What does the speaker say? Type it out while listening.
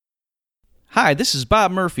Hi, this is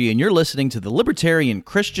Bob Murphy, and you're listening to the Libertarian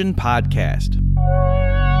Christian Podcast.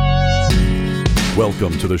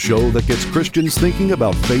 Welcome to the show that gets Christians thinking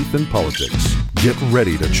about faith and politics. Get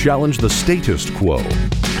ready to challenge the status quo,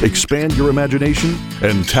 expand your imagination,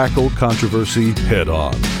 and tackle controversy head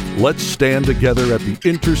on. Let's stand together at the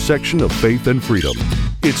intersection of faith and freedom.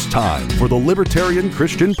 It's time for the Libertarian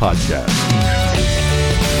Christian Podcast.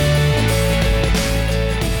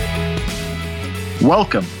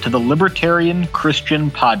 Welcome to the Libertarian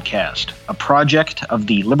Christian Podcast, a project of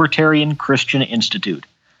the Libertarian Christian Institute.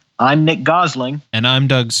 I'm Nick Gosling. And I'm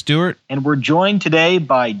Doug Stewart. And we're joined today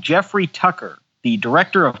by Jeffrey Tucker, the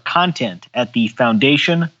Director of Content at the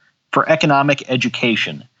Foundation for Economic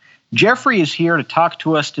Education. Jeffrey is here to talk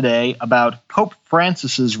to us today about Pope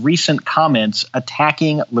Francis's recent comments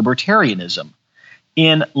attacking libertarianism.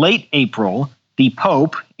 In late April, the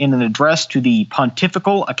Pope, in an address to the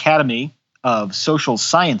Pontifical Academy of Social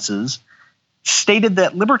Sciences, stated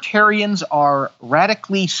that libertarians are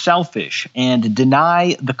radically selfish and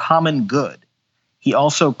deny the common good. He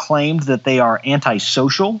also claimed that they are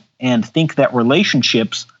antisocial and think that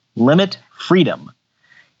relationships limit freedom.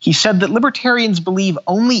 He said that libertarians believe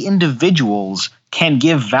only individuals can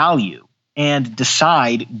give value and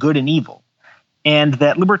decide good and evil, and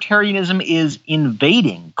that libertarianism is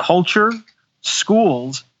invading culture,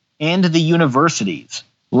 schools, and the universities.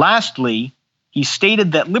 Lastly, he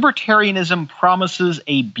stated that libertarianism promises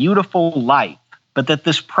a beautiful life, but that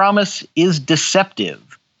this promise is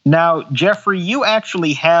deceptive. Now, Jeffrey, you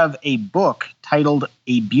actually have a book titled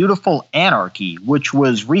A Beautiful Anarchy, which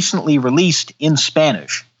was recently released in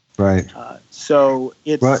Spanish. Right. So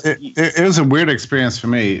it's... Well, it was a weird experience for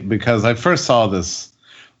me because I first saw this,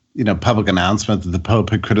 public announcement that the Pope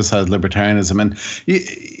had criticized libertarianism. And,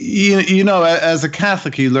 as a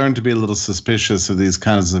Catholic, you learn to be a little suspicious of these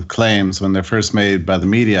kinds of claims when they're first made by the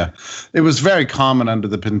media. It was very common under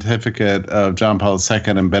the pontificate of John Paul II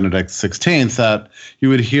and Benedict XVI that you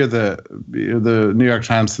would hear the New York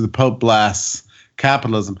Times, the Pope blasts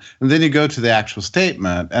capitalism. And then you go to the actual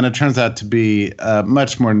statement, and it turns out to be a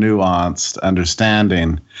much more nuanced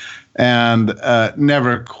understanding and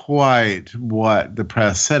never quite what the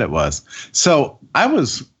press said it was. So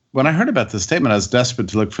when I heard about this statement, I was desperate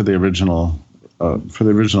to look for the original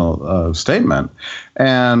statement,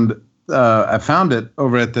 and I found it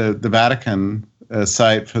over at the Vatican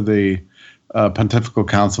site for the Pontifical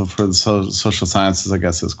Council for the Social Sciences, I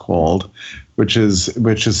guess it's called, which is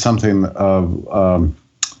something of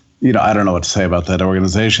I don't know what to say about that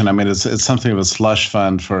organization. I mean, it's something of a slush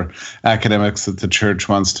fund for academics that the church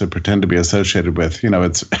wants to pretend to be associated with.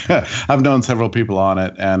 It's I've known several people on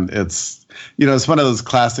it, and it's one of those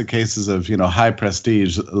classic cases of high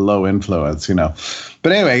prestige, low influence.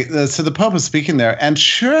 But anyway, so the Pope is speaking there, and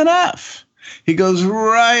sure enough, he goes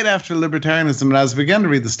right after libertarianism. And as I began to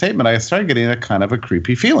read the statement, I started getting a kind of a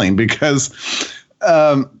creepy feeling because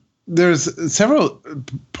there's several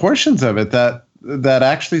portions of it that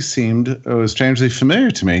actually seemed strangely familiar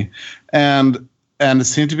to me, and it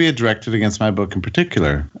seemed to be directed against my book in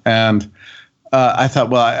particular. And I thought,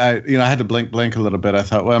 well, I had to blink a little bit. I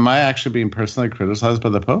thought, well, am I actually being personally criticized by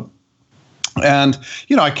the Pope? And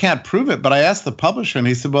I can't prove it, but I asked the publisher, and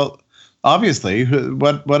he said, well, obviously,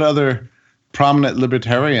 what other prominent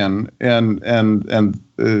libertarian and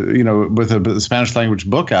with a Spanish language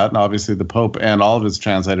book out, and obviously the Pope and all of his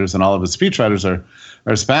translators and all of his speechwriters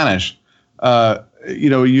are Spanish.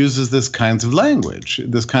 Uses this kind of language.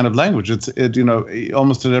 It's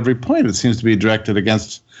almost at every point it seems to be directed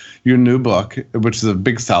against your new book, which is a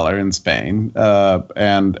big seller in Spain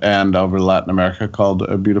and over Latin America, called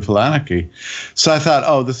A Beautiful Anarchy. So I thought,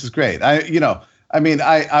 oh, this is great. I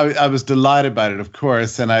was delighted by it, of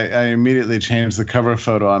course, and I immediately changed the cover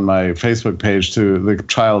photo on my Facebook page to the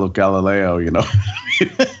trial of Galileo.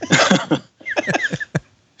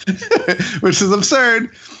 Which is absurd.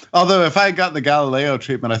 Although if I had gotten the Galileo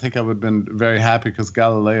treatment, I think I would have been very happy, because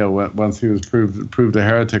Galileo, once he was proved a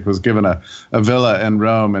heretic, was given a villa in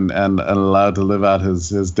Rome and allowed to live out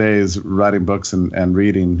his days writing books and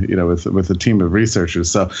reading, with a team of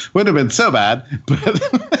researchers. So it wouldn't have been so bad,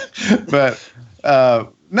 but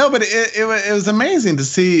it was amazing to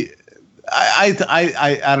see. I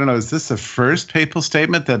don't know. Is this the first papal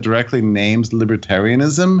statement that directly names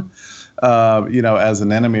libertarianism? As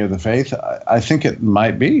an enemy of the faith? I think it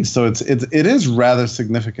might be. So it is rather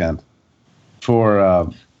significant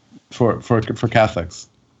for Catholics.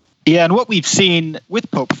 Yeah, and what we've seen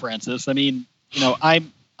with Pope Francis, I mean,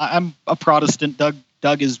 I'm a Protestant.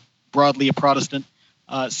 Doug is broadly a Protestant,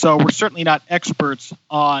 so we're certainly not experts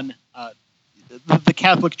on the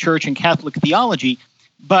Catholic Church and Catholic theology.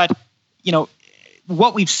 But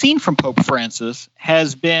what we've seen from Pope Francis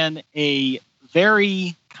has been a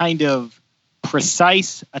very kind of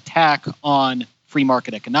precise attack on free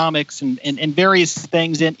market economics and various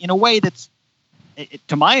things in a way that's,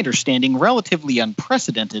 to my understanding, relatively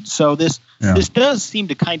unprecedented. So this does seem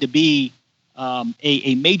to kind of be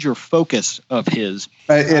a major focus of his.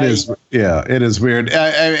 It is weird.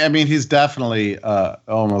 I mean, he's definitely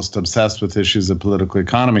almost obsessed with issues of political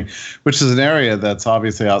economy, which is an area that's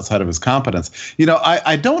obviously outside of his competence. You know,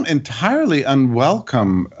 I don't entirely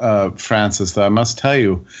unwelcome Francis, though, I must tell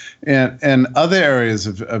you. In other areas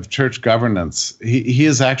of church governance, he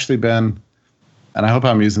has actually been, and I hope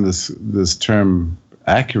I'm using this term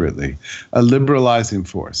accurately, a liberalizing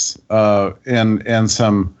force in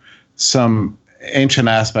some ancient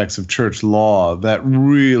aspects of church law that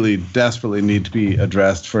really desperately need to be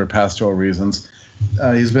addressed for pastoral reasons.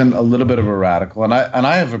 He's been a little bit of a radical, and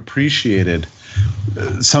I have appreciated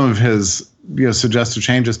some of his suggested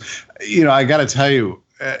changes. I got to tell you,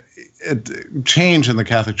 change in the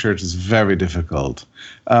Catholic Church is very difficult.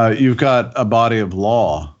 You've got a body of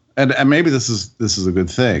law. And maybe this is a good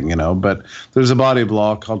thing, but there's a body of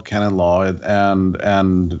law called canon law, and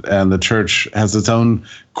the church has its own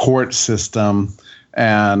court system,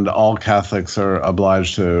 and all Catholics are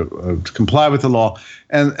obliged to comply with the law.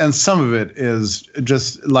 And some of it is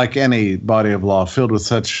just like any body of law, filled with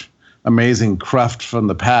such amazing cruft from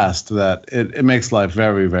the past that it makes life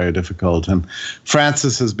very, very difficult. And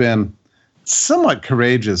Francis has been somewhat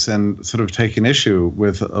courageous and sort of taking issue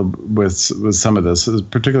with some of this,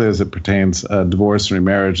 particularly as it pertains divorce and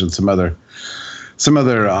remarriage and some other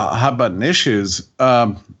hot button issues.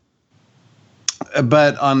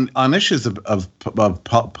 But on issues of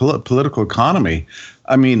political economy,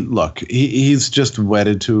 I mean, look, he's just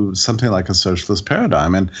wedded to something like a socialist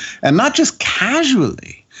paradigm, and not just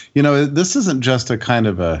casually. This isn't just a kind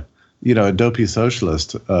of a dopey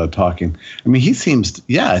socialist talking. I mean, he seems,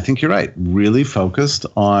 I think you're right, really focused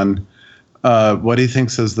on what he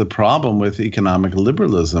thinks is the problem with economic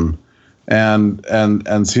liberalism,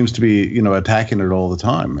 and seems to be, attacking it all the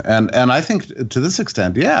time. And I think to this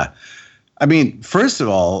extent, I mean, first of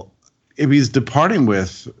all, if he's departing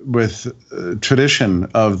with tradition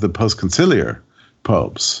of the post-conciliar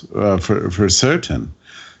popes, for certain.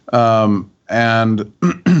 And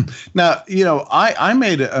now, I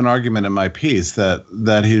made an argument in my piece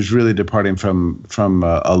that he's really departing from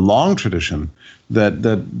a long tradition that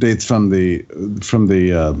dates from the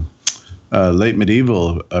late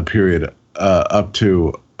medieval period up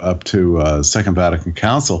to Second Vatican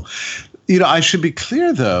Council. I should be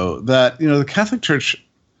clear, though, that the Catholic Church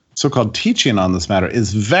so-called teaching on this matter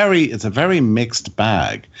it's a very mixed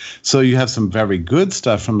bag. So you have some very good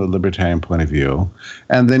stuff from the libertarian point of view,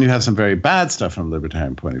 and then you have some very bad stuff from the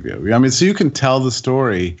libertarian point of view. I mean, so you can tell the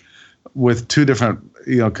story with two different,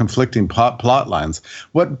 conflicting plot lines.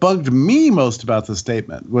 What bugged me most about the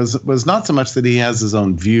statement was not so much that he has his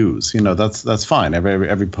own views. That's fine.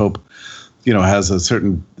 Every pope, has a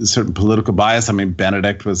certain political bias. I mean,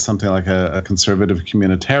 Benedict was something like a conservative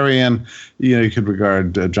communitarian. You could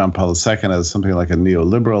regard John Paul II as something like a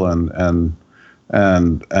neoliberal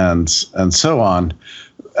and so on.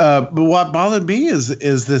 But what bothered me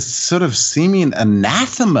is this sort of seeming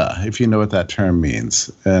anathema, if you know what that term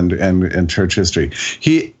means, and in church history.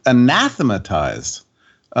 He anathematized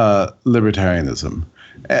libertarianism,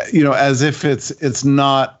 as if it's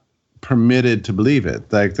not permitted to believe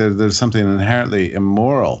it, like there's something inherently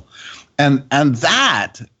immoral, and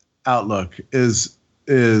that outlook is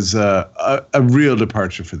a real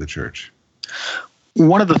departure for the church.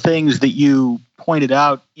 One of the things that you pointed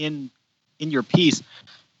out in your piece,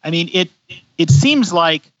 I mean, it seems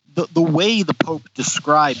like the way the Pope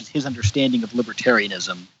describes his understanding of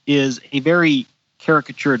libertarianism is a very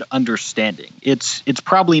caricatured understanding. It's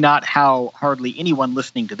probably not how hardly anyone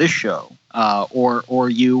listening to this show, or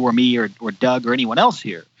you or me or Doug or anyone else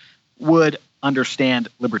here would understand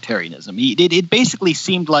libertarianism. It basically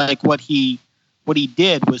seemed like what he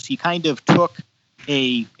did was he kind of took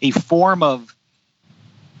a form of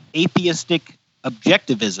atheistic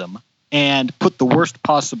objectivism and put the worst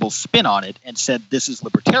possible spin on it and said this is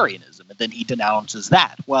libertarianism, and then he denounces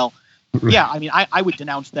that. Well, yeah, I mean, I would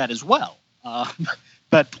denounce that as well.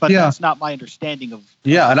 But that's not my understanding of.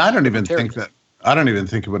 Yeah, and I don't even think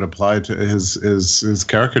it would apply to his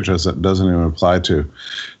caricatures. It doesn't even apply to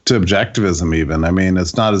objectivism even. I mean,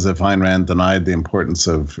 it's not as if Ayn Rand denied the importance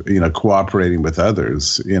of cooperating with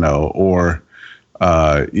others, or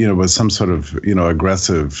was some sort of,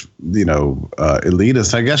 aggressive,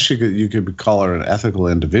 elitist. I guess you could call her an ethical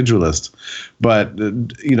individualist, but,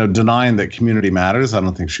 denying that community matters, I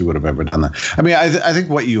don't think she would have ever done that. I mean, I think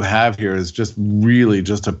what you have here is just really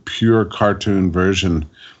just a pure cartoon version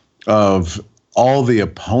of all the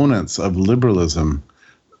opponents of liberalism,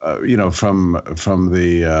 from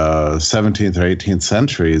the 17th or 18th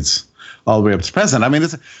centuries all the way up to present. I mean,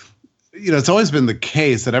 it's always been the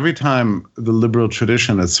case that every time the liberal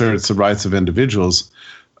tradition asserts the rights of individuals,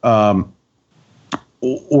 or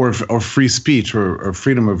free speech or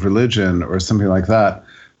freedom of religion or something like that,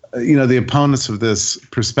 the opponents of this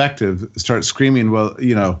perspective start screaming, well,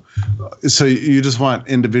 so you just want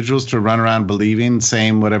individuals to run around believing,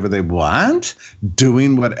 saying whatever they want,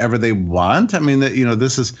 doing whatever they want. I mean,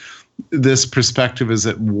 this perspective is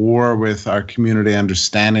at war with our community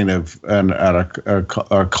understanding of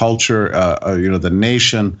our culture, the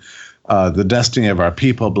nation, the destiny of our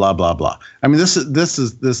people, blah blah blah. I mean,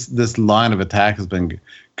 this line of attack has been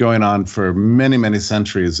going on for many, many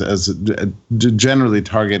centuries, as generally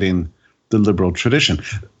targeting the liberal tradition,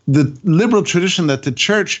 the liberal tradition that the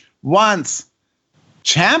church once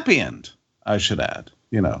championed, I should add.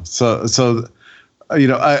 So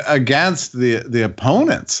against the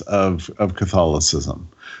opponents of Catholicism.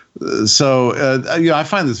 So I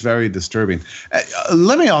find this very disturbing.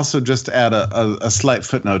 Let me also just add a slight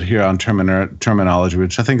footnote here on terminology,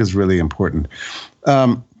 which I think is really important.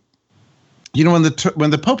 When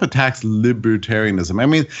the Pope attacks libertarianism, I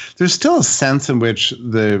mean, there's still a sense in which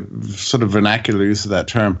the sort of vernacular use of that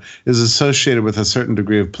term is associated with a certain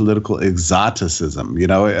degree of political exoticism.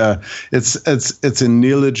 It's a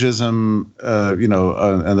neologism, in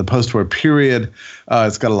the post-war period.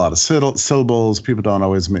 It's got a lot of syllables. People don't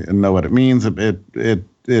always know what it means.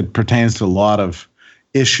 It pertains to a lot of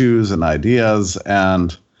issues and ideas,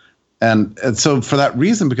 and so for that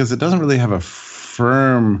reason, because it doesn't really have a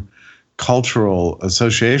firm cultural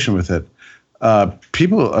association with it,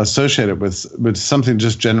 people associate it with something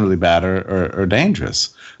just generally bad or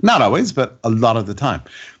dangerous. Not always, but a lot of the time.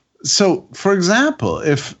 So, for example,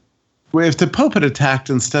 if the Pope had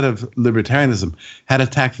attacked, instead of libertarianism, had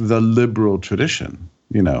attacked the liberal tradition,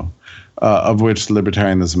 of which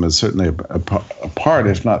libertarianism is certainly a part,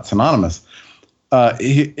 if not synonymous,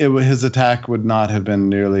 his attack would not have been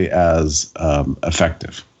nearly as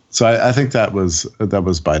effective. So I think that was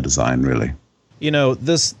by design, really.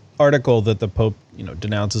 This article that the Pope,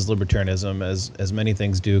 denounces libertarianism, as many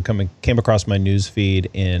things do, came across my news feed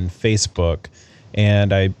in Facebook,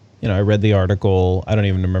 and I read the article. I don't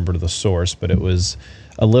even remember the source, but it was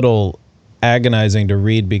a little agonizing to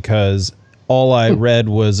read because all I read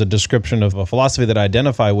was a description of a philosophy that I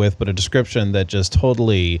identify with, but a description that just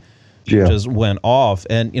totally just went off.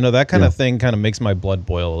 And, that kind of thing kind of makes my blood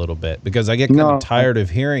boil a little bit, because I get kind of tired of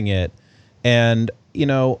hearing it. And,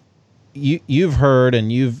 you've heard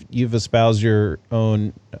and you've espoused your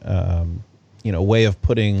own, way of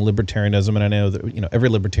putting libertarianism. And I know that, every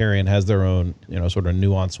libertarian has their own, sort of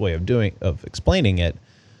nuanced way of explaining it.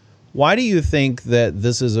 Why do you think that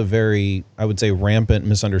this is a very, I would say, rampant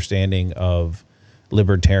misunderstanding of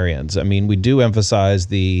libertarians? I mean, we do emphasize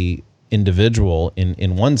the individual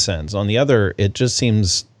in one sense. On the other, it just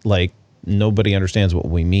seems like nobody understands what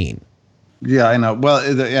we mean. Yeah, I know. Well,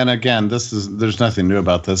 and again, there's nothing new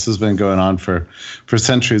about this. This has been going on for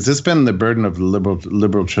centuries. It's been the burden of the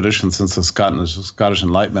liberal tradition since the Scottish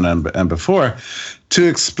Enlightenment and before, to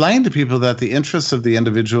explain to people that the interests of the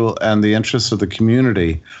individual and the interests of the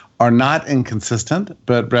community are not inconsistent,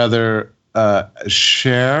 but rather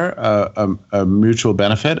share a mutual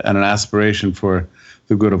benefit and an aspiration for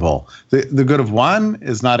the good of all. The good of one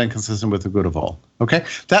is not inconsistent with the good of all. Okay,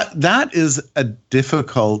 that is a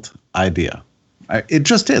difficult idea. It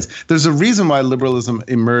just is. There's a reason why liberalism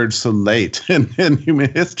emerged so late in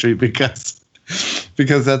human history, because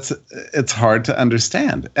it's hard to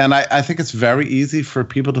understand, and I think it's very easy for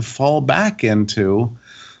people to fall back into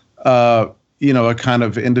a kind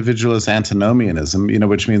of individualist antinomianism,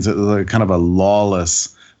 which means a kind of a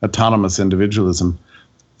lawless, autonomous individualism,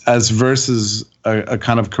 as versus a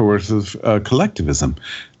kind of coercive collectivism.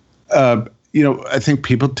 I think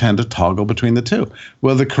people tend to toggle between the two.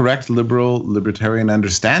 Well, the correct libertarian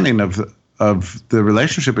understanding of the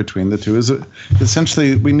relationship between the two is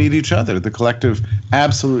essentially we need each other. The collective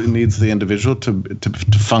absolutely needs the individual to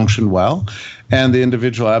function well, and the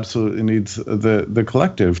individual absolutely needs the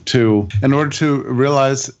collective in order to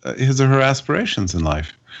realize his or her aspirations in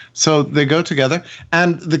life. So they go together.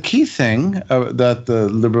 And the key thing that the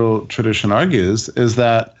liberal tradition argues is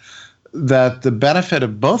that the benefit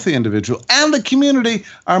of both the individual and the community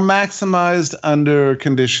are maximized under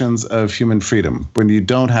conditions of human freedom, when you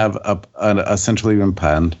don't have a centrally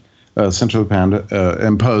imposed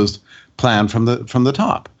plan from the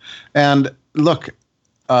top. And look,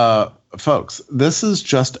 folks, this is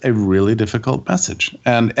just a really difficult message,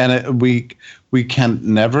 and we can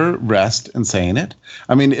never rest in saying it.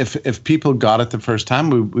 I mean, if people got it the first time,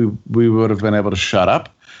 we would have been able to shut up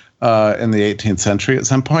in the 18th century at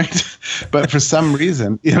some point. But for some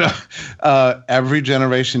reason, every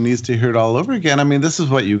generation needs to hear it all over again. I mean, this is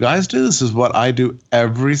what you guys do. This is what I do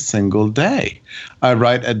every single day. I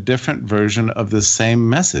write a different version of the same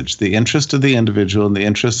message. The interest of the individual and the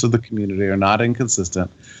interest of the community are not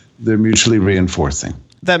inconsistent. They're mutually reinforcing.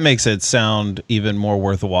 That makes it sound even more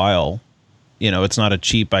worthwhile. It's not a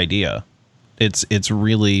cheap idea. It's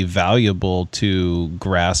really valuable to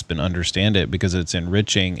grasp and understand it, because it's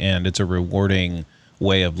enriching and it's a rewarding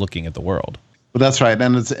way of looking at the world. Well, that's right,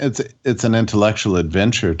 and it's an intellectual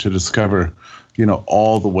adventure to discover,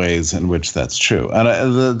 all the ways in which that's true.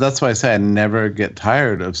 And that's why I say I never get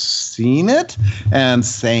tired of seeing it and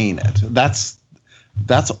saying it. That's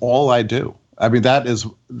all I do. I mean,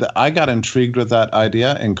 I got intrigued with that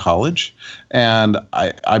idea in college, and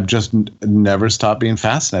I've just never stopped being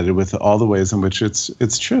fascinated with all the ways in which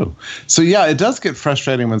it's true. So yeah, it does get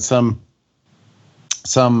frustrating when some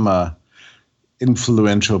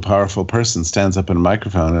influential, powerful person stands up in a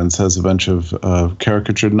microphone and says a bunch of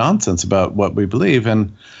caricatured nonsense about what we believe,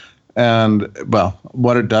 and well,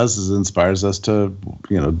 what it does is inspires us to,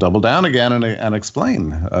 double down again and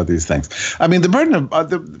explain these things. I mean, the burden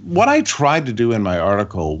of what I tried to do in my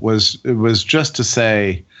article was just to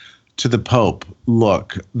say to the Pope,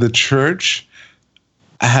 look, the Church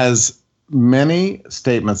has many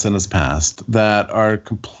statements in its past that are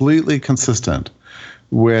completely consistent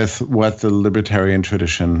with what the libertarian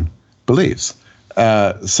tradition believes.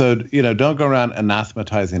 So don't go around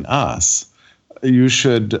anathematizing us. You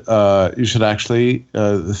should actually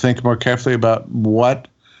think more carefully about what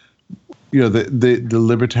the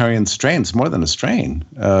libertarian strains, more than a strain,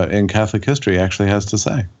 in Catholic history actually has to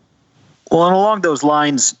say. Well, and along those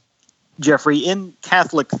lines, Jeffrey, in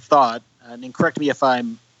Catholic thought, and correct me if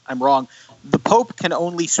I'm wrong, the Pope can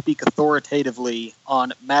only speak authoritatively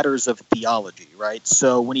on matters of theology, right?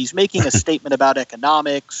 So when he's making a statement about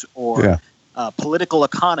economics or political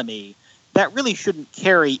economy, that really shouldn't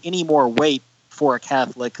carry any more weight for a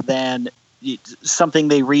Catholic than something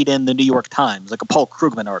they read in the New York Times, like a Paul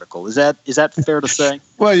Krugman article. Is that fair to say?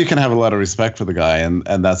 Well, you can have a lot of respect for the guy and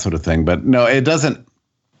that sort of thing, but no, it doesn't.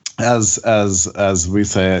 As we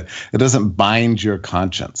say, it doesn't bind your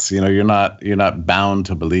conscience. You're not bound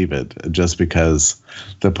to believe it just because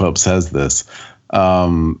the Pope says this.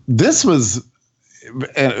 This was,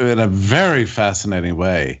 in a very fascinating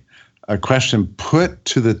way, a question put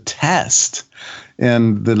to the test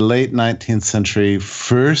in the late 19th century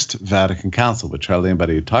First Vatican Council, which hardly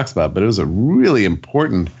anybody talks about, but it was a really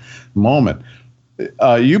important moment.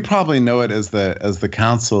 You probably know it as the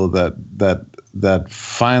council that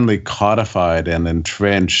finally codified and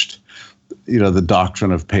entrenched, the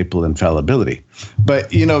doctrine of papal infallibility.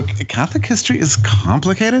 But Catholic history is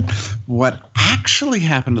complicated. What actually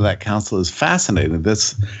happened to that council is fascinating.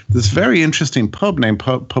 This very interesting pope named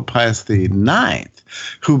Pope Pius IX,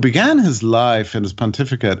 who began his life and his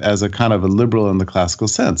pontificate as a kind of a liberal in the classical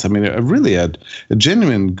sense. I mean, really a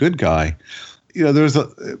genuine good guy.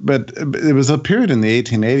 But it was a period in the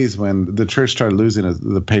 1880s when the church started losing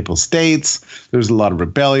the papal states. There was a lot of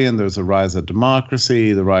rebellion. There was a rise of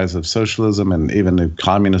democracy, the rise of socialism, and even the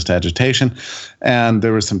communist agitation. And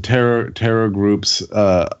there were some terror groups,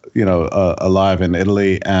 alive in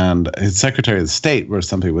Italy. And his Secretary of State, where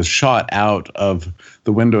somebody was shot out of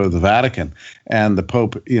the window of the Vatican, and the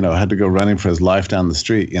Pope, had to go running for his life down the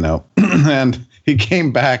street, and he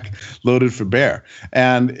came back loaded for bear,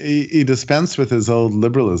 and he dispensed with his old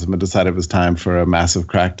liberalism and decided it was time for a massive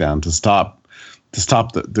crackdown to stop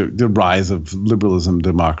the rise of liberalism,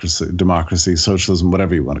 democracy, socialism,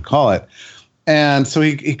 whatever you want to call it. And so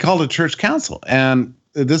he called a church council, and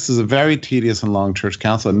this is a very tedious and long church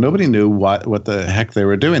council, and nobody knew what the heck they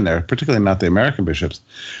were doing there, particularly not the American bishops.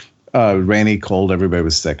 Rainy, cold, everybody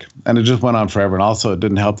was sick. And it just went on forever. And also it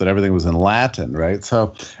didn't help that everything was in Latin, right?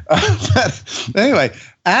 So, but anyway,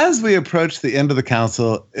 as we approached the end of the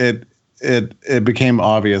council, it became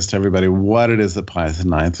obvious to everybody what it is that Pius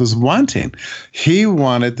IX was wanting. He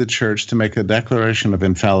wanted the church to make a declaration of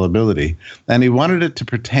infallibility, and he wanted it to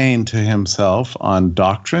pertain to himself on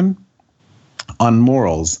doctrine, on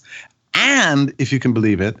morals, and, if you can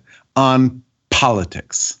believe it, on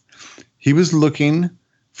politics. He was looking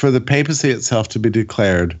for the papacy itself to be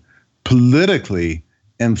declared politically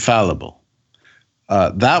infallible.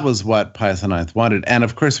 That was what Pius IX wanted. And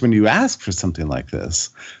of course, when you ask for something like this,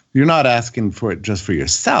 you're not asking for it just for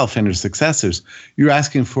yourself and your successors. You're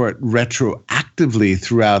asking for it retroactively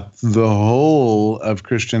throughout the whole of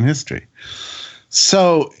Christian history.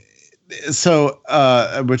 So,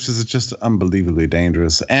 which is just unbelievably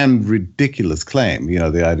dangerous and ridiculous claim.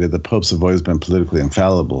 The idea that popes have always been politically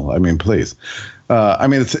infallible. I mean, please.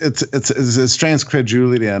 It's a strange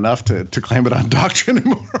credulity enough to claim it on doctrine and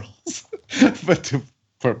morals, but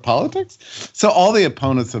for politics. So all the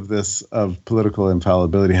opponents of political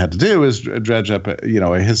infallibility had to do is dredge up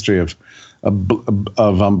a history of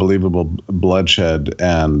unbelievable bloodshed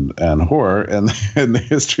and horror in the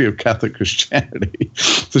history of Catholic Christianity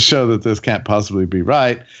to show that this can't possibly be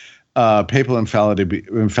right. Papal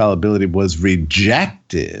infallibility was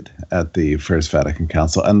rejected at the First Vatican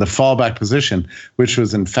Council, and the fallback position, which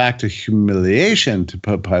was in fact a humiliation to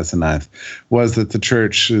Pope Pius IX, was that the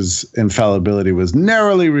Church's infallibility was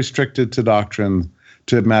narrowly restricted to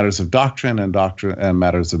matters of doctrine and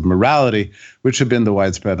matters of morality, which had been the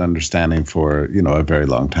widespread understanding for a very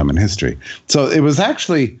long time in history. So it was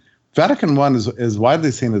actually Vatican I is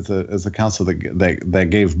widely seen as a council that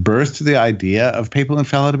gave birth to the idea of papal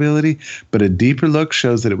infallibility, but a deeper look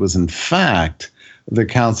shows that it was in fact the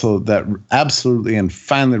council that absolutely and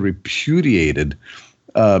finally repudiated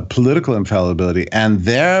political infallibility, and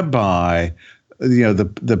thereby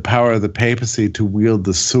the power of the papacy to wield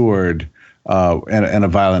the sword in a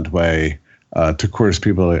violent way to coerce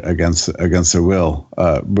people against their will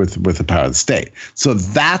with the power of the state. So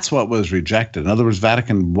that's what was rejected. In other words,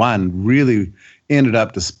 Vatican I really ended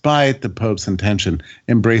up, despite the Pope's intention,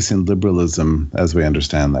 embracing liberalism as we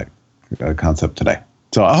understand that concept today.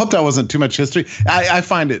 So I hope that wasn't too much history. I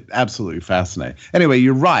find it absolutely fascinating. Anyway,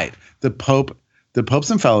 you're right. The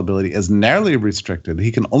Pope's infallibility is narrowly restricted.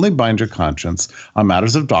 He can only bind your conscience on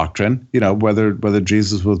matters of doctrine, whether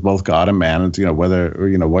Jesus was both God and man, and whether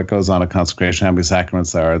what goes on at consecration, how many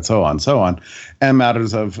sacraments there are, and so on, and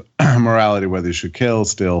matters of morality, whether you should kill,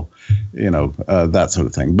 steal, that sort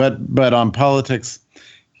of thing. But on politics,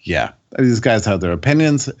 yeah, these guys have their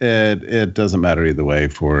opinions. It doesn't matter either way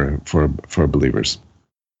for believers.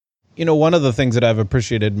 One of the things that I've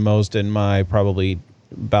appreciated most in my probably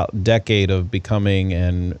about decade of becoming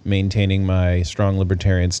and maintaining my strong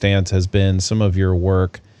libertarian stance has been some of your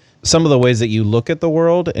work, some of the ways that you look at the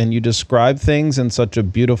world and you describe things in such a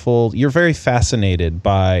beautiful, you're very fascinated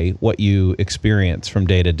by what you experience from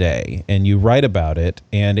day to day, and you write about it,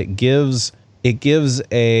 and it gives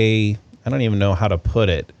a, I don't even know how to put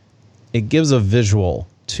it, it gives a visual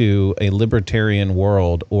to a libertarian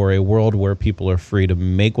world, or a world where people are free to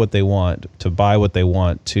make what they want, to buy what they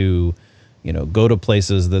want, to go to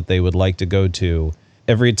places that they would like to go to.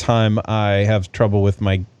 Every time I have trouble with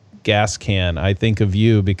my gas can, I think of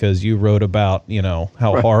you, because you wrote about,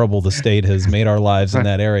 how horrible the state has made our lives in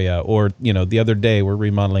that area. Or, the other day we're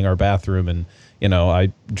remodeling our bathroom, and,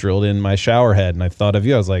 I drilled in my shower head, and I thought of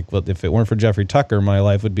you. I was like, well, if it weren't for Jeffrey Tucker, my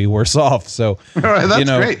life would be worse off. So, that's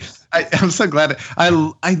great. I'm so glad. I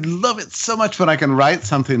love it so much when I can write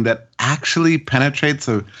something that actually penetrates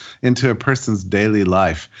into a person's daily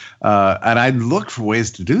life. And I look for ways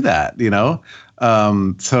to do that,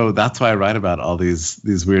 So that's why I write about all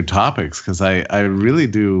these weird topics, because I really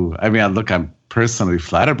do. I mean, I'm personally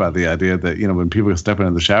flattered by the idea that, when people step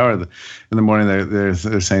into the shower in the morning,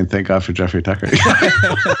 they're saying, thank God for Jeffrey Tucker.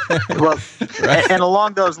 Well, and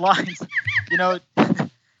along those lines,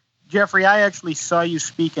 Jeffrey, I actually saw you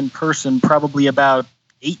speak in person probably about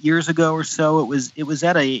 8 years ago or so. It was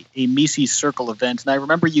at a Mises Circle event, and I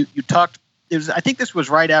remember you talked. I think this was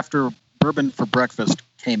right after Bourbon for Breakfast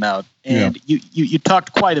came out, and you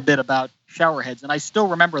talked quite a bit about shower heads, and I still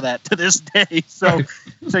remember that to this day. So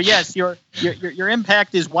yes, your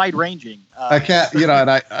impact is wide ranging. I can't, and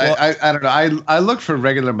I don't know. I look for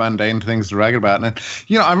regular mundane things to write about, and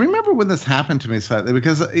I remember when this happened to me slightly,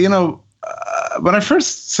 because when I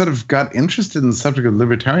first sort of got interested in the subject of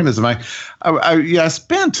libertarianism, I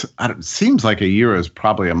spent, it seems like a year is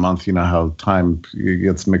probably a month, how time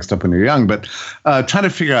gets mixed up when you're young, but trying to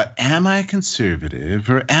figure out, am I conservative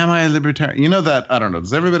or am I a libertarian? That, I don't know,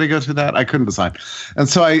 does everybody go through that? I couldn't decide. And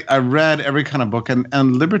so I read every kind of book, and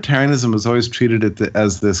libertarianism was always treated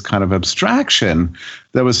as this kind of abstraction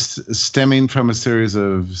that was stemming from a series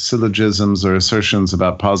of syllogisms or assertions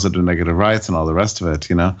about positive and negative rights and all the rest of it,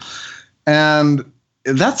 And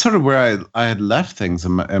that's sort of where I had left things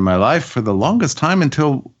in my life for the longest time,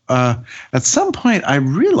 until at some point I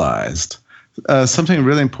realized something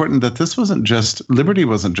really important, that this wasn't just, liberty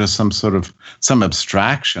wasn't just some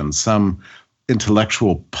abstraction,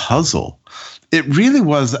 intellectual puzzle. It really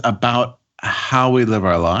was about how we live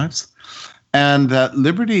our lives, and that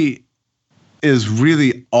liberty is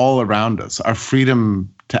really all around us. Our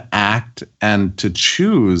freedom to act and to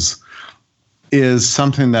choose is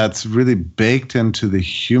something that's really baked into the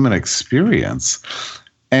human experience.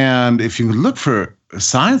 And if you look for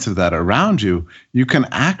signs of that around you, you can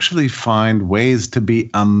actually find ways to be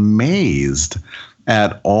amazed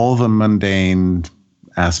at all the mundane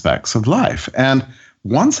aspects of life. And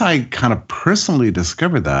once I kind of personally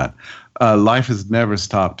discovered that, life has never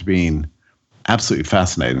stopped being absolutely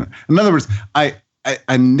fascinating. In other words, I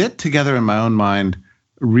knit together in my own mind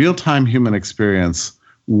real-time human experience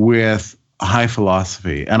with high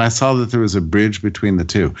philosophy, and I saw that there was a bridge between the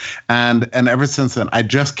two, and ever since then I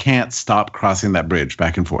just can't stop crossing that bridge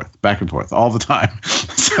back and forth all the time.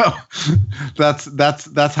 So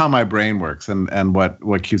that's how my brain works, and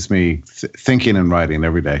what keeps me thinking and writing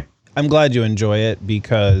every day. I'm glad you enjoy it,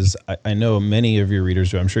 because I know many of your readers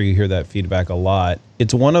do. I'm sure you hear that feedback a lot.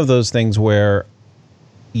 It's one of those things where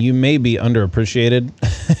you may be underappreciated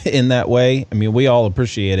in that way. I mean, we all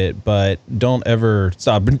appreciate it, but don't ever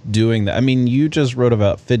stop doing that. I mean, you just wrote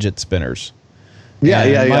about fidget spinners.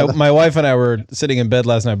 Yeah. My wife and I were sitting in bed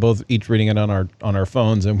last night, both each reading it on our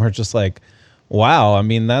phones, and we're just like, wow. I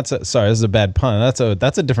mean, sorry, this is a bad pun.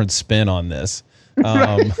 That's a different spin on this.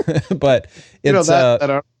 But it's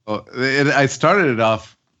I started it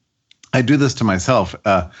off. I do this to myself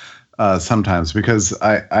sometimes, because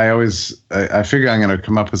I always figure I'm going to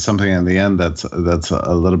come up with something in the end that's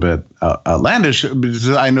a little bit outlandish, because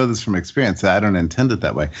I know this from experience. I don't intend it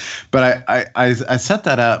that way, but I set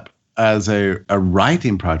that up as a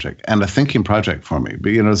writing project and a thinking project for me.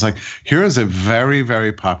 But, it's like, here is a very,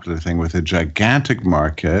 very popular thing with a gigantic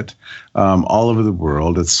market all over the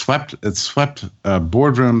world. It's swept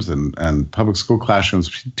boardrooms and public school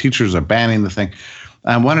classrooms. Teachers are banning the thing.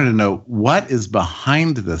 I wanted to know what is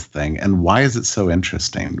behind this thing and why is it so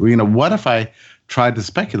interesting? What if I tried to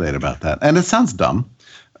speculate about that? And it sounds dumb,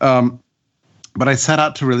 but I set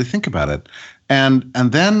out to really think about it. And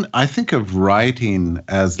then I think of writing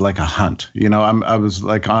as like a hunt. I was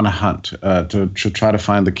like on a hunt to try to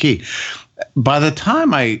find the key. By the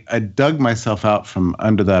time I dug myself out from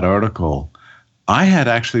under that article, I had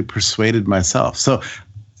actually persuaded myself. So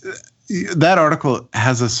that article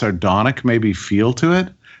has a sardonic maybe feel to it,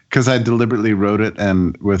 because I deliberately wrote it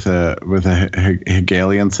and with a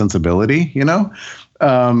Hegelian sensibility,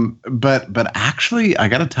 But actually, I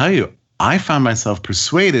got to tell you, I found myself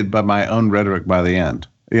persuaded by my own rhetoric by the end,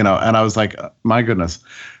 and I was like, my goodness,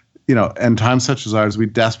 in times such as ours, we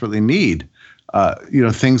desperately need,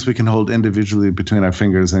 things we can hold individually between our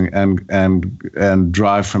fingers and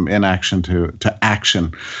drive from inaction to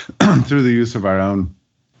action through the use of our own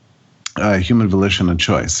human volition and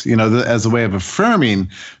choice, as a way of affirming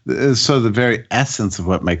the very essence of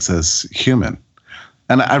what makes us human.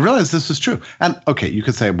 And I realized this was true. And okay, you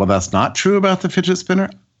could say, well, that's not true about the fidget spinner.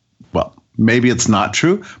 Well, maybe it's not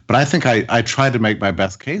true, but I think I tried to make my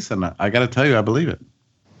best case, and I got to tell you, I believe it.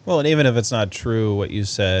 Well, and even if it's not true what you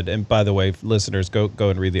said, and by the way, listeners, go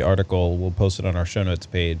and read the article. We'll post it on our show notes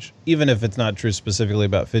page. Even if it's not true specifically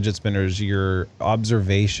about fidget spinners, your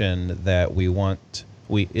observation that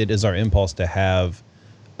it is our impulse to have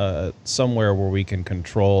somewhere where we can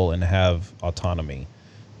control and have autonomy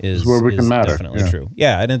is where we can matter. Definitely true.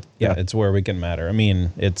 Yeah, and it's where we can matter. I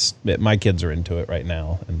mean, my kids are into it right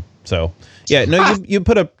now, and so you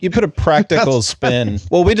put a practical spin.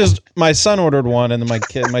 Well, my son ordered one, and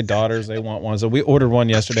then my daughters, they want one, so we ordered one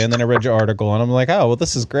yesterday, and then I read your article, and I'm like, oh well,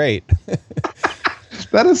 this is great.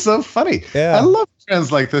 That is so funny. Yeah. I love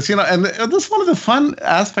trends like this, and this one of the fun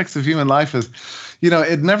aspects of human life is,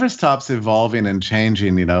 it never stops evolving and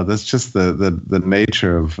changing. That's just the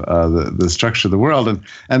nature of the structure of the world.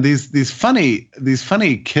 And these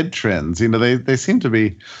funny kid trends, they seem to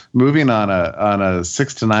be moving on a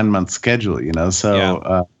 6 to 9 month schedule. So.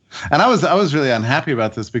 Yeah. And I was really unhappy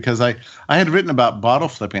about this, because I had written about bottle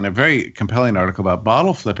flipping, a very compelling article about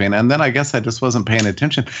bottle flipping, and then I guess I just wasn't paying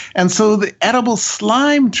attention. And so the edible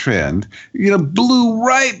slime trend, blew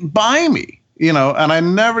right by me, and I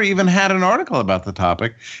never even had an article about the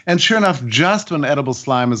topic. And sure enough, just when edible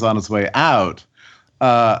slime is on its way out,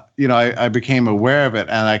 I became aware of it,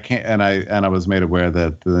 and I was made aware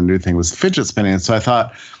that the new thing was fidget spinning. And so I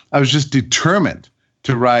thought, I was just determined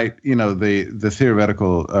to write, the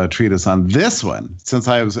theoretical treatise on this one, since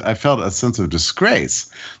I felt a sense of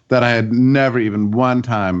disgrace that I had never even one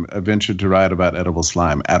time ventured to write about edible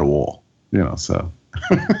slime at all. So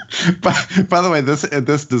By the way,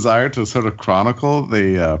 this desire to sort of chronicle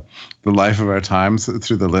the life of our times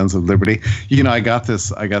through the lens of liberty. I got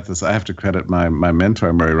this. I have to credit my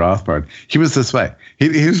mentor, Murray Rothbard. He was this way.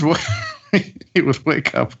 He would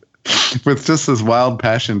wake up with just this wild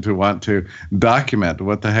passion to want to document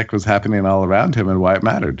what the heck was happening all around him and why it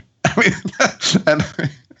mattered.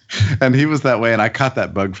 And he was that way, and I caught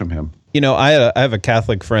that bug from him. I have a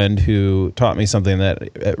Catholic friend who taught me something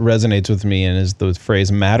that resonates with me, and is the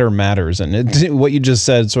phrase "matter matters." And what you just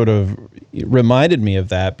said sort of reminded me of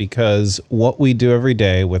that, because what we do every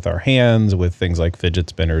day with our hands, with things like fidget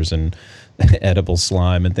spinners and edible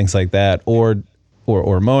slime and things like that, or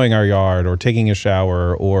mowing our yard, or taking a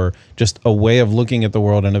shower, or just a way of looking at the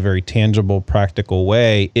world in a very tangible, practical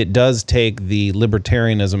way, it does take the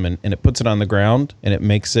libertarianism and it puts it on the ground, and it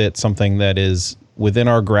makes it something that is within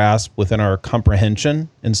our grasp, within our comprehension,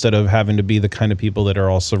 instead of having to be the kind of people that are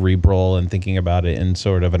all cerebral and thinking about it in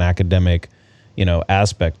sort of an academic,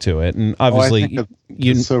 aspect to it. And obviously,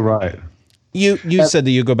 you're so right. You said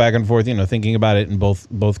that you go back and forth, thinking about it in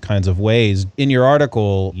both kinds of ways. In your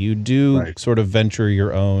article, you do sort of venture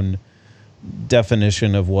your own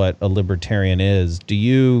definition of what a libertarian is.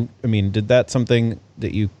 Did that something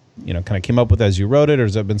that you kind of came up with as you wrote it, or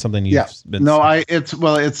has that been something you've been? No, it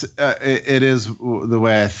is the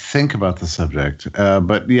way I think about the subject.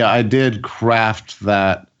 But yeah, I did craft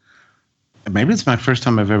that. Maybe it's my first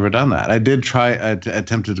time I've ever done that. I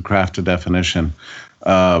attempted to craft a definition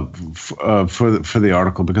for the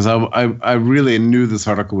article, because I really knew this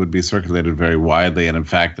article would be circulated very widely, and in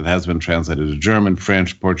fact, it has been translated to German,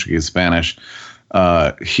 French, Portuguese, Spanish,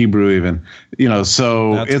 Hebrew, even.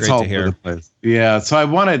 So that's it's all over the place. Yeah, so I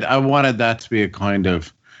wanted that to be a kind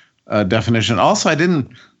of definition. Also, I didn't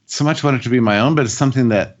so much want it to be my own, but it's something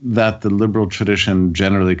that the liberal tradition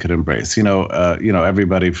generally could embrace.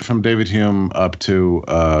 Everybody from David Hume up to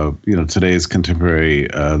today's contemporary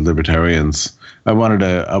libertarians. I wanted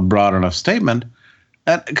a broad enough statement,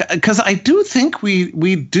 because I do think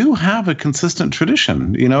we do have a consistent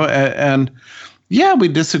tradition. And yeah, we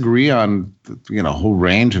disagree on a whole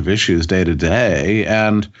range of issues day to day,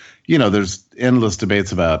 and there's endless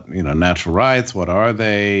debates about natural rights, what are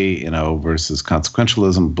they, versus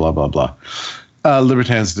consequentialism, blah blah blah.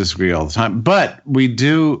 Libertarians disagree all the time, but we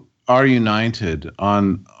are united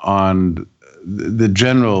on the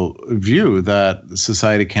general view that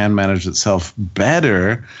society can manage itself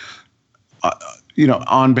better,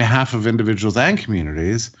 on behalf of individuals and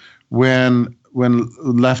communities when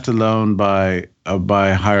left alone by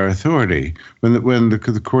higher authority, when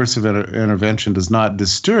the course of intervention does not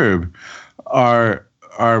disturb our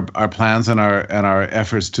plans and our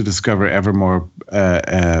efforts to discover ever more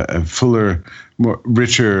fuller, more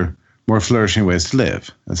richer, more flourishing ways to live,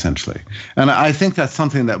 essentially. And I think that's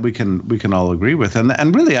something that we can all agree with.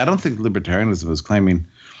 And really, I don't think libertarianism is claiming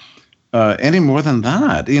any more than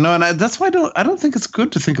that, and that's why I don't think it's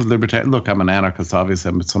good to think of libertarian. Look, I'm an anarchist. Obviously,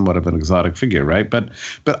 I'm somewhat of an exotic figure, right? But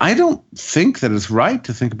I don't think that it's right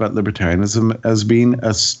to think about libertarianism as being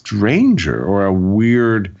a stranger or a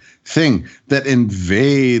weird thing that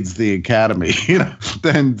invades the academy,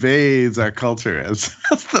 that invades our culture, as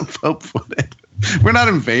the Pope put it. We're not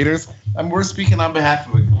invaders. We're speaking on behalf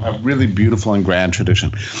of a really beautiful and grand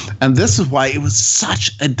tradition. And this is why it was such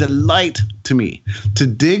a delight to me to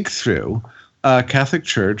dig through Catholic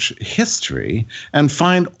Church history and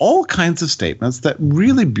find all kinds of statements that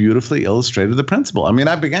really beautifully illustrated the principle.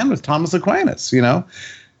 I began with Thomas Aquinas,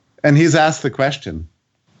 and he's asked the question,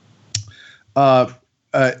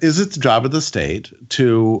 is it the job of the state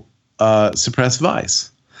to suppress vice?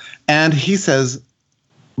 And he says,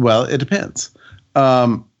 well, it depends.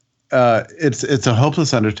 It's a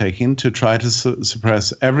hopeless undertaking to try to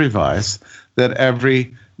suppress every vice that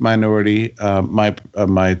every minority might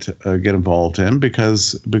get involved in,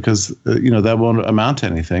 because that won't amount to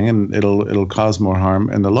anything, and it'll cause more harm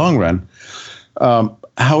in the long run.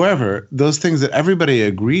 However, those things that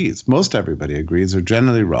most everybody agrees, are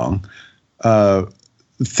generally wrong.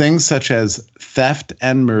 Things such as theft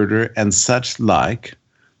and murder and such like,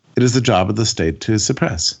 it is the job of the state to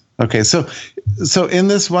suppress. Okay, so in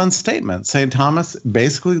this one statement, St. Thomas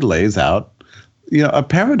basically lays out, a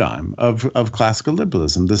paradigm of classical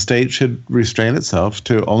liberalism. The state should restrain itself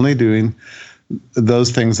to only doing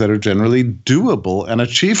those things that are generally doable and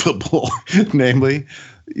achievable, namely,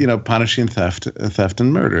 punishing theft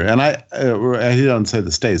and murder. And he doesn't say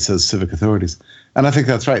the state, says civic authorities. And I think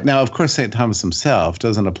that's right. Now, of course, St. Thomas himself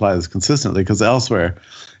doesn't apply this consistently, because elsewhere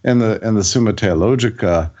in the Summa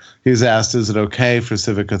Theologica, he's asked, is it okay for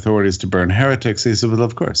civic authorities to burn heretics? He said, well,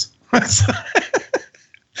 of course.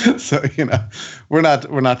 So, we're not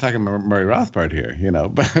talking Murray Rothbard here,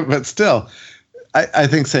 but still, I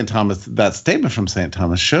think St. Thomas, that statement from St.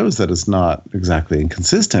 Thomas shows that it's not exactly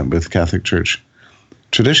inconsistent with Catholic Church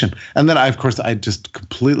tradition. And then, I just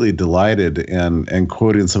completely delighted in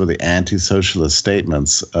quoting some of the anti-socialist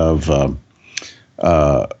statements of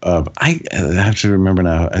I have to remember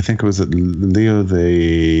now. I think it was Leo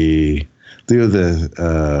the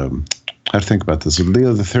I have to think about this.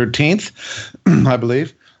 Leo the 13th, I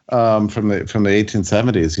believe, from the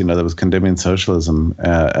 1870s. That was condemning socialism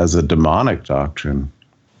as a demonic doctrine.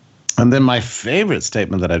 And then my favorite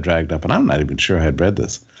statement that I dragged up, and I'm not even sure I had read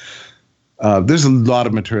this. There's a lot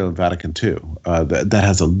of material in Vatican II that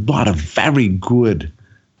has a lot of very good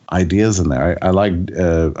ideas in there. I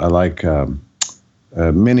like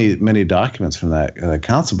many documents from that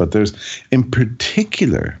council, but there's in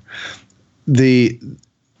particular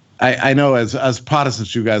I know as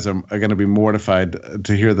Protestants, you guys are going to be mortified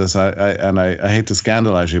to hear this. I hate to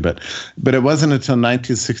scandalize you, but it wasn't until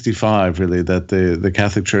 1965 really that the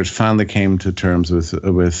Catholic Church finally came to terms with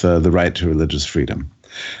the right to religious freedom.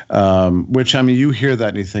 Which, you hear that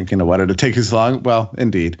and you think, why did it take so long? Well,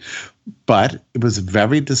 indeed. But it was a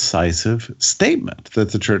very decisive statement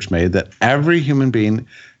that the church made that every human being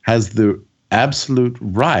has the absolute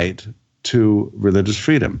right to religious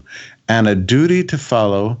freedom and a duty to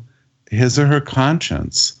follow his or her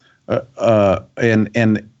conscience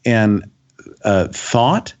in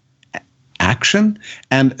thought, action,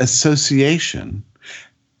 and association.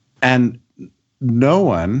 And no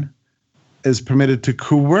one is permitted to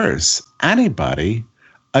coerce anybody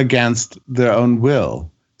against their own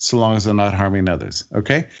will, so long as they're not harming others.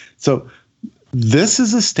 Okay? So this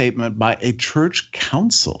is a statement by a church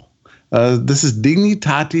council. This is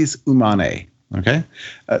Dignitatis Humanae. Okay?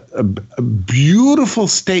 A beautiful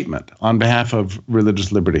statement on behalf of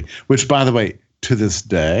religious liberty, which, by the way, to this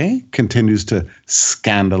day continues to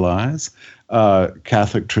scandalize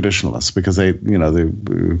Catholic traditionalists because they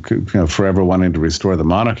forever wanting to restore the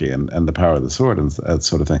monarchy and the power of the sword and that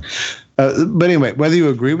sort of thing. But anyway, whether you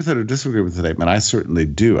agree with it or disagree with the statement, I certainly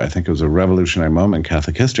do. I think it was a revolutionary moment in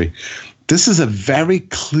Catholic history. This is a very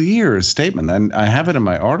clear statement, and I have it in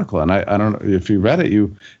my article, and I don't know if you read it,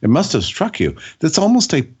 it must have struck you. That's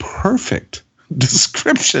almost a perfect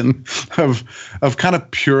description of kind of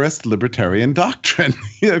purist libertarian doctrine,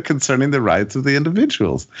 concerning the rights of the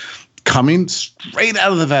individuals, coming straight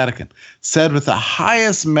out of the Vatican, said with the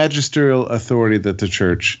highest magisterial authority that the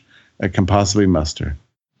church can possibly muster.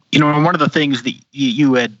 And one of the things that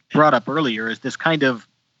you had brought up earlier is this kind of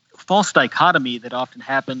false dichotomy that often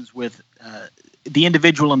happens with the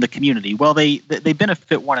individual and the community. Well, they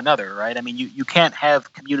benefit one another, right? You can't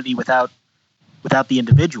have community without the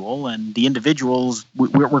individual, and the individuals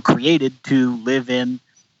were created to live in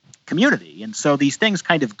community, and so these things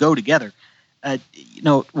kind of go together.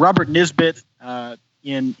 Robert Nisbet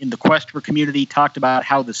in The Quest for Community talked about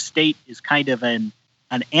how the state is kind of an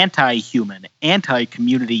anti-human,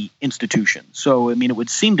 anti-community institution. So, it would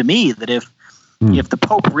seem to me that if the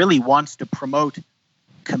Pope really wants to promote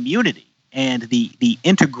community and the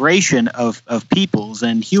integration of peoples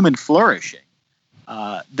and human flourishing,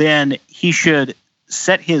 then he should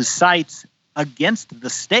set his sights against the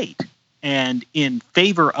state and in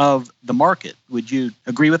favor of the market. Would you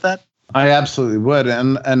agree with that? I absolutely would,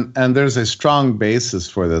 and there's a strong basis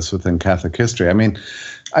for this within Catholic history.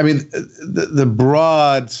 The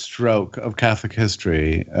broad stroke of Catholic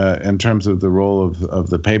history in terms of the role of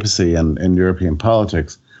the papacy in European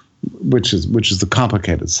politics, which is a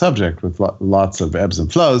complicated subject with lots of ebbs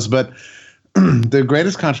and flows, but the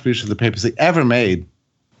greatest contribution the papacy ever made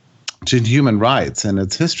to human rights in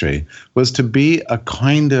its history was to be a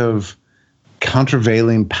kind of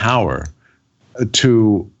countervailing power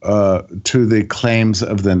to the claims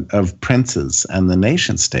of princes and the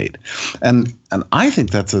nation state, and I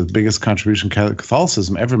think that's the biggest contribution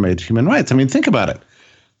Catholicism ever made to human rights. Think about it.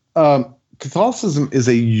 Catholicism is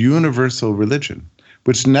a universal religion,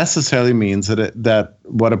 which necessarily means that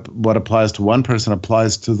what applies to one person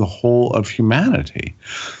applies to the whole of humanity.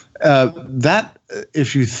 That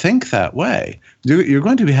if you think that way, you're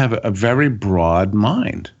going to have a very broad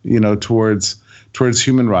mind, towards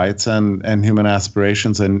human rights and human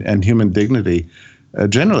aspirations and human dignity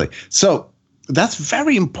generally. So that's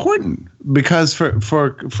very important because for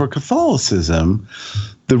Catholicism,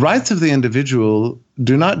 the rights of the individual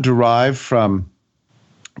do not derive from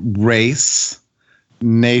race,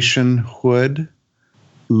 nationhood,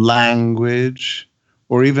 language,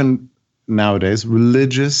 or even nowadays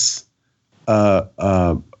religious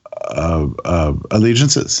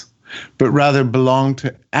allegiances, but rather belong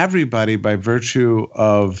to everybody by virtue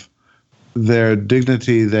of their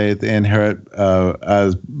dignity they inherit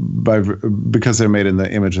because they're made in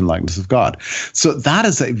the image and likeness of God. So that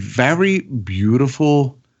is a very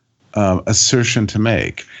beautiful assertion to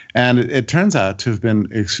make, and it turns out to have been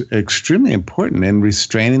extremely important in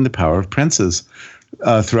restraining the power of princes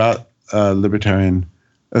throughout European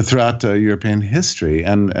history,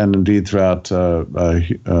 and indeed throughout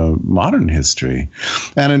modern history.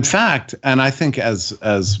 And in fact, and I think as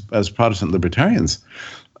Protestant libertarians,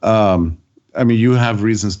 you have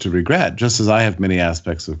reasons to regret, just as I have many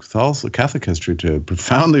aspects of Catholic history to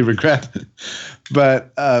profoundly regret.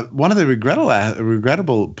 But one of the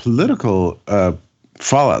regrettable political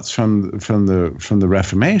fallouts from the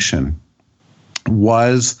Reformation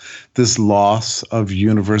was this loss of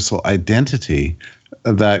universal identity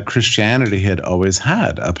that Christianity had always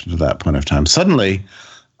had up to that point of time. Suddenly,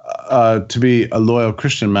 to be a loyal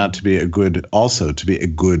Christian meant to be a good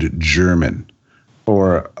German,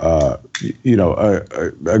 or a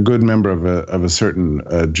good member of a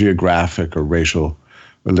certain geographic or racial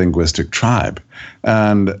or linguistic tribe,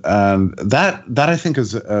 and that I think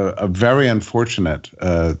is a very unfortunate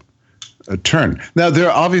turn. Now, there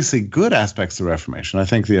are obviously good aspects of the Reformation. I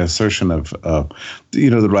think the assertion of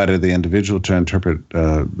the right of the individual to interpret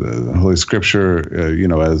the Holy Scripture,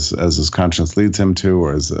 as his conscience leads him to,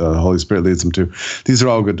 or as the Holy Spirit leads him to. These are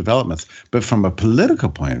all good developments. But from a political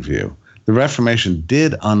point of view, the Reformation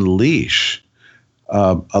did unleash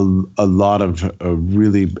a lot of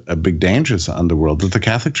really big dangers on the world that the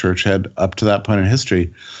Catholic Church had, up to that point in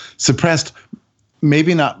history, suppressed,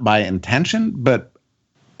 maybe not by intention, but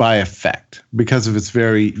by effect, because of its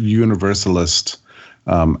very universalist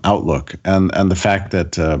outlook, and the fact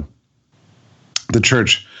that the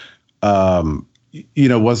Church,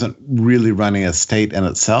 wasn't really running a state in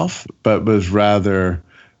itself, but was rather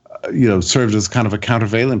served as kind of a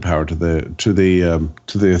countervailing power to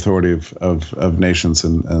the authority of nations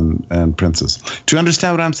and princes. Do you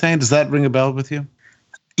understand what I'm saying? Does that ring a bell with you?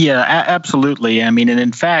 Yeah, absolutely. And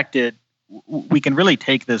in fact, we can really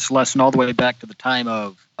take this lesson all the way back to the time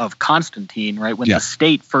of Constantine, right? When the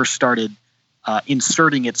state first started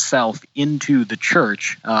inserting itself into the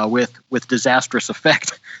church with disastrous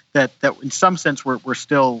effect that in some sense we're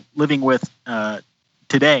still living with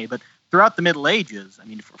today. But throughout the Middle Ages,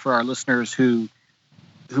 for our listeners who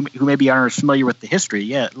maybe aren't familiar with the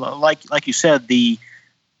history, like you said, the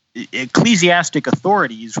ecclesiastic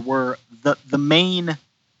authorities were the main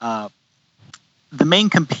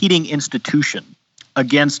competing institution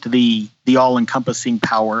against the all-encompassing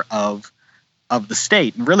power of the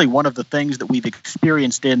state. And really, one of the things that we've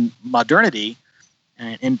experienced in modernity,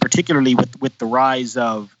 and particularly with the rise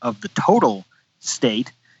of the total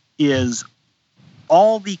state, is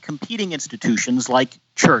all the competing institutions like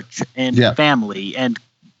church and family and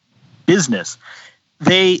business,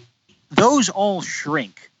 those all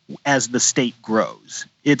shrink as the state grows.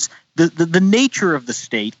 It's the nature of the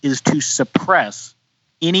state is to suppress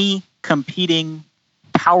any competing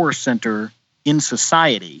power center in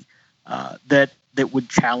society that would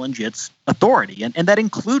challenge its authority, and that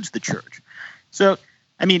includes the church. So,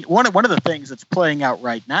 one of the things that's playing out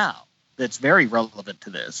right now that's very relevant to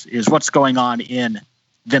this is what's going on in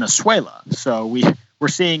Venezuela. So we're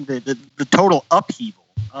seeing the total upheaval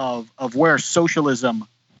of where socialism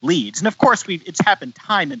leads, and of course it's happened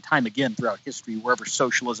time and time again throughout history wherever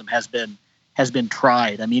socialism has been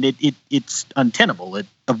tried. It's untenable. It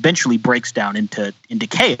eventually breaks down into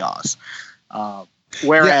chaos.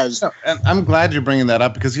 Whereas, and I'm glad you're bringing that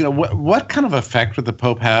up, because what kind of effect would the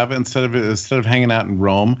Pope have instead of hanging out in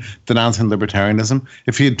Rome denouncing libertarianism,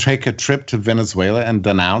 if he'd take a trip to Venezuela and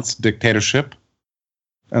denounce dictatorship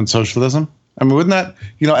and socialism? Wouldn't that,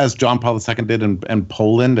 as John Paul II did in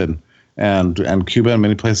Poland and Cuba and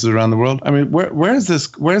many places around the world? Where is this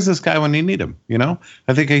guy when you need him?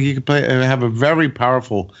 I think he could have a very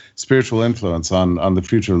powerful spiritual influence on the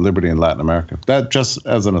future of liberty in Latin America. That, just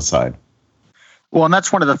as an aside. Well, and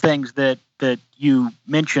that's one of the things that you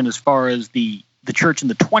mentioned as far as the church in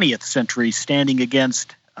the 20th century standing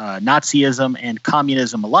against Nazism and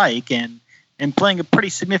communism alike, and playing a pretty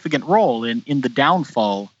significant role in the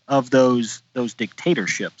downfall of those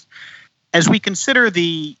dictatorships. As we consider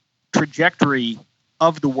the trajectory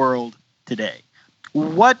of the world today,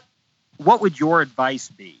 what would your advice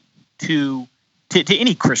be to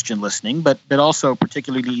any Christian listening, but also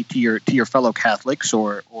particularly to your fellow Catholics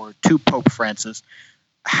or to Pope Francis?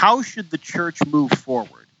 How should the church move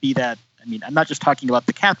forward? Be that, I'm not just talking about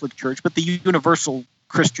the Catholic Church, but the universal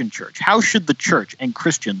Christian church. How should the church and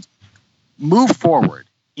Christians move forward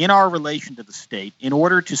in our relation to the state in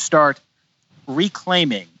order to start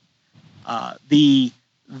reclaiming the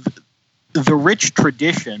the rich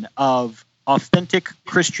tradition of authentic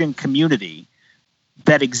Christian community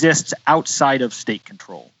that exists outside of state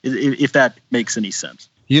control, if that makes any sense.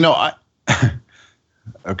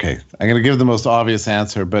 Okay, I'm going to give the most obvious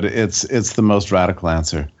answer, but it's the most radical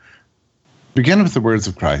answer. Begin with the words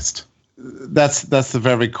of Christ. That's the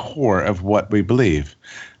very core of what we believe.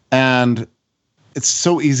 And it's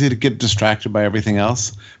so easy to get distracted by everything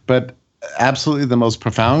else, but absolutely the most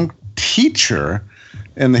profound teacher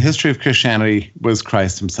in the history of Christianity was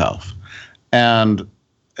Christ himself. And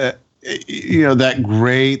that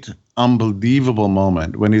great, unbelievable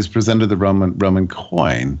moment when he's presented the Roman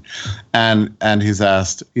coin, and he's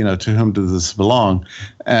asked, to whom does this belong?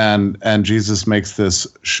 And Jesus makes this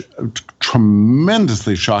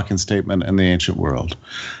tremendously shocking statement in the ancient world,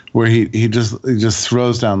 where he just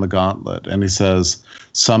throws down the gauntlet and he says,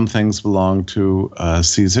 some things belong to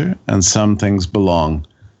Caesar and some things belong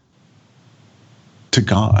to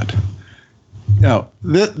God.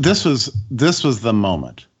 This was the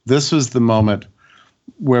moment. This was the moment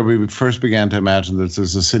where we first began to imagine that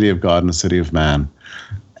there's a city of God and a city of man.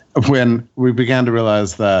 When we began to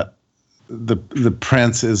realize that the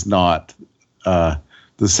prince is not the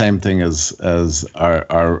same thing as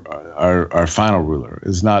our final ruler,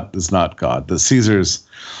 is not God. The Caesars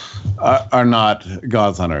are not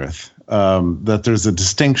gods on earth. That there's a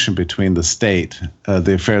distinction between the state,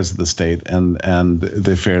 the affairs of the state, and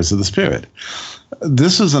the affairs of the spirit.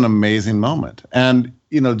 This was an amazing moment, and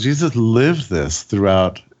Jesus lived this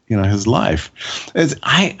throughout his life.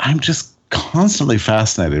 I'm just constantly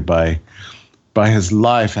fascinated by his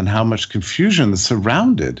life and how much confusion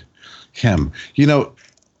surrounded him.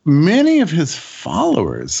 Many of his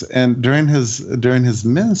followers and during his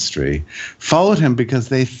ministry followed him because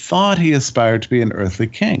they thought he aspired to be an earthly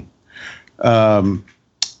king. And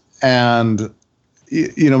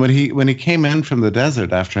when he came in from the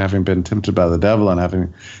desert after having been tempted by the devil and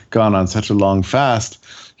having gone on such a long fast,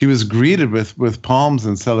 he was greeted with palms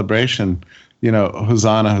and celebration.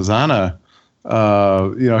 Hosanna, Hosanna.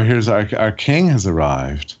 Here's our king has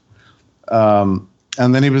arrived. And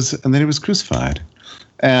then he was crucified.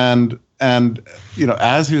 And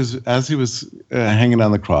as he was hanging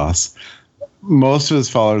on the cross, most of his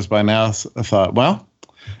followers by now thought, well,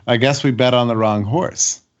 I guess we bet on the wrong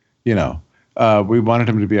horse. We wanted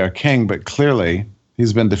him to be our king, but clearly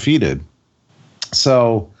he's been defeated.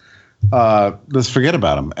 So let's forget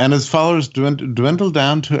about him. And his followers dwindled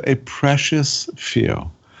down to a precious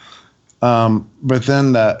few. But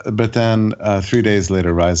then 3 days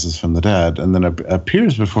later rises from the dead and then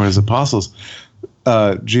appears before his apostles.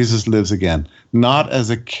 Jesus lives again, not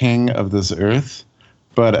as a king of this earth,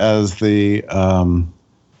 but as the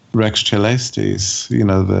Rex Celestis,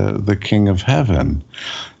 the King of Heaven.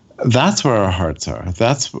 That's where our hearts are.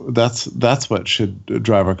 That's what should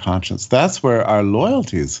drive our conscience. That's where our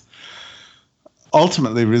loyalties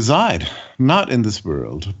ultimately reside, not in this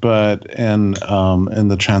world, but in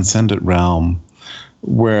the transcendent realm,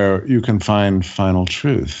 where you can find final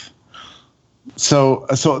truth. So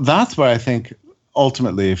that's why I think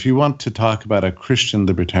ultimately, if you want to talk about a Christian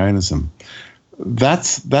libertarianism,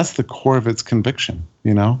 that's the core of its conviction,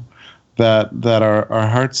 that our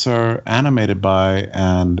hearts are animated by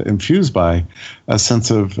and infused by a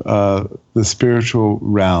sense of the spiritual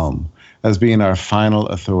realm as being our final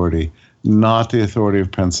authority, not the authority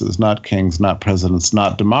of princes, not kings, not presidents,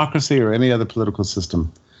 not democracy or any other political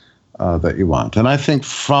system that you want. And I think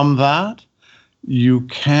from that, you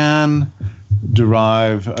can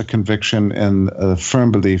derive a conviction and a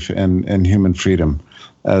firm belief in human freedom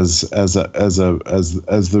as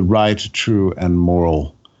the right, true, and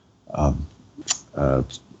moral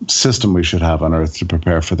system we should have on earth to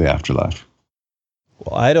prepare for the afterlife.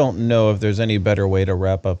 Well, I don't know if there's any better way to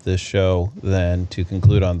wrap up this show than to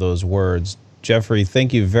conclude on those words. Jeffrey,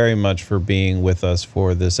 thank you very much for being with us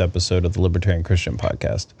for this episode of the Libertarian Christian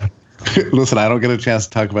Podcast. Listen, I don't get a chance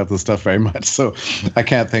to talk about this stuff very much, so I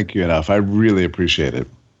can't thank you enough. I really appreciate it.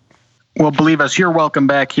 Well, believe us, you're welcome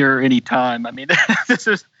back here anytime. I mean, this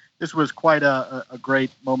was quite a great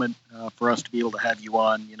moment for us to be able to have you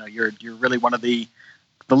on. You're really one of the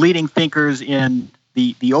leading thinkers in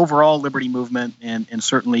the overall liberty movement and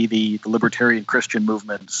certainly the libertarian Christian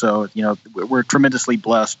movement. So, we're tremendously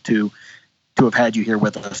blessed to have had you here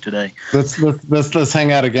with us today. Let's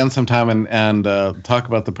hang out again sometime and talk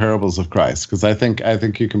about the parables of Christ, because I think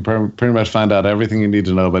you can pretty much find out everything you need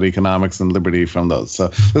to know about economics and liberty from those.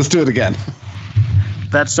 So let's do it again.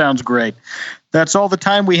 That sounds great. That's all the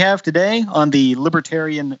time we have today on the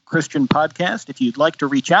Libertarian Christian Podcast. If you'd like to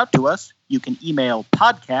reach out to us, you can email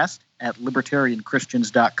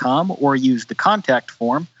podcast@libertarianchristians.com or use the contact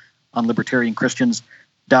form on libertarianchristians.com.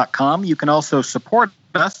 libertarianchristians.com. You can also support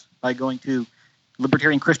us by going to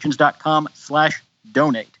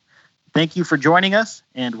libertarianchristians.com/donate. Thank you for joining us,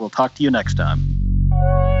 and we'll talk to you next time.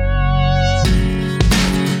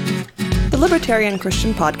 The Libertarian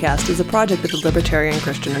Christian Podcast is a project of the Libertarian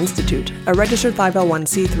Christian Institute, a registered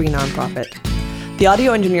 501c3 nonprofit. The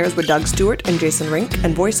audio engineers were Doug Stewart and Jason Rink,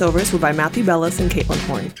 and voiceovers were by Matthew Bellis and Caitlin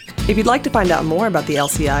Horn. If you'd like to find out more about the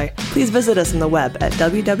LCI, please visit us on the web at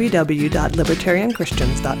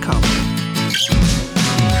www.libertarianchristians.com.